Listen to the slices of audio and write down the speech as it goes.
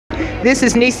This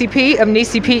is Nessyp of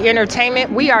Nessyp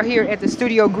Entertainment. We are here at the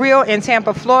Studio Grill in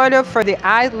Tampa, Florida for the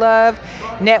I Love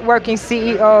Networking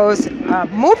CEOs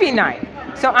movie night.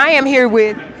 So I am here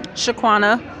with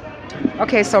Shaquana.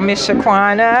 Okay, so Miss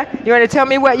Shaquana, you want to tell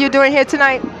me what you're doing here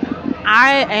tonight?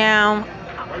 I am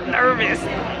nervous.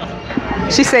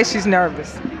 She says she's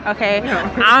nervous. Okay,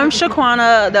 I'm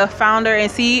Shaquana, the founder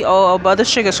and CEO of Butter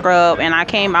Sugar Scrub, and I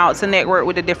came out to network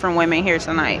with the different women here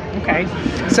tonight. Okay,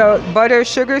 so Butter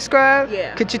Sugar Scrub?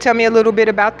 Yeah. Could you tell me a little bit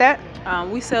about that?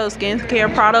 We sell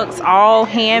skincare products, all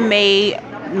handmade,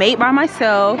 made by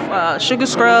myself, sugar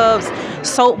scrubs,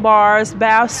 soap bars,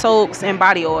 bath soaps, and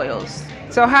body oils.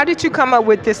 So how did you come up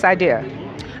with this idea?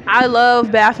 I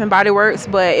love Bath and Body Works,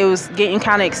 but it was getting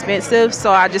kind of expensive,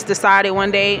 so I just decided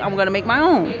one day I'm going to make my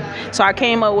own. So I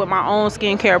came up with my own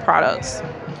skincare products.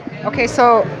 Okay,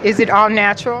 so is it all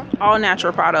natural? All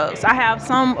natural products. I have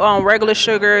some regular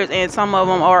sugars and some of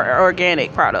them are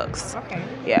organic products. Okay.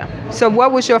 Yeah. So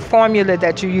what was your formula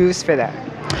that you used for that?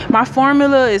 My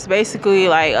formula is basically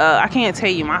like, I can't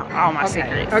tell you all my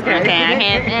secrets. Okay. I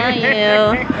can't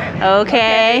tell you.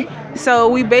 Okay. So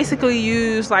we basically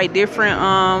use like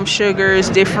different sugars,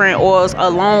 different oils,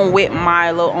 along with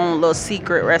my own little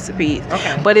secret recipes.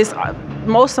 Okay. But it's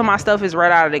most of my stuff is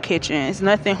right out of the kitchen. It's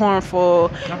nothing harmful.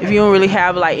 Okay. If you don't really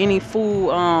have like any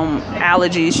food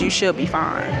allergies, you should be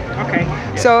fine.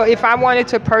 Okay. So if I wanted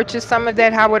to purchase some of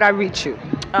that, how would I reach you?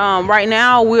 Right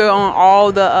now we're on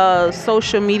all the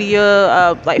social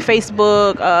media, like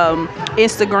Facebook,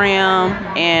 Instagram,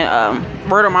 and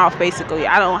word of mouth. Basically,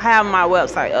 I don't have my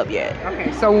website up yet.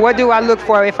 Okay. So what do I look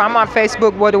for if I'm on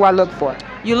Facebook? What do I look for?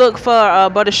 You look for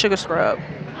Butter Sugar Scrub.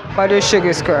 Butter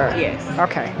Sugar Scrub. Yes.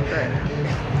 Okay.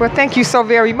 Well, thank you so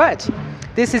very much.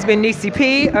 This has been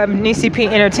Nessyp of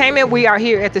Nessyp Entertainment. We are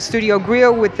here at the Studio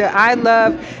Grill with the I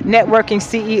Love Networking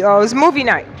CEOs movie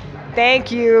night.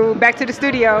 Thank you. Back to the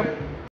studio.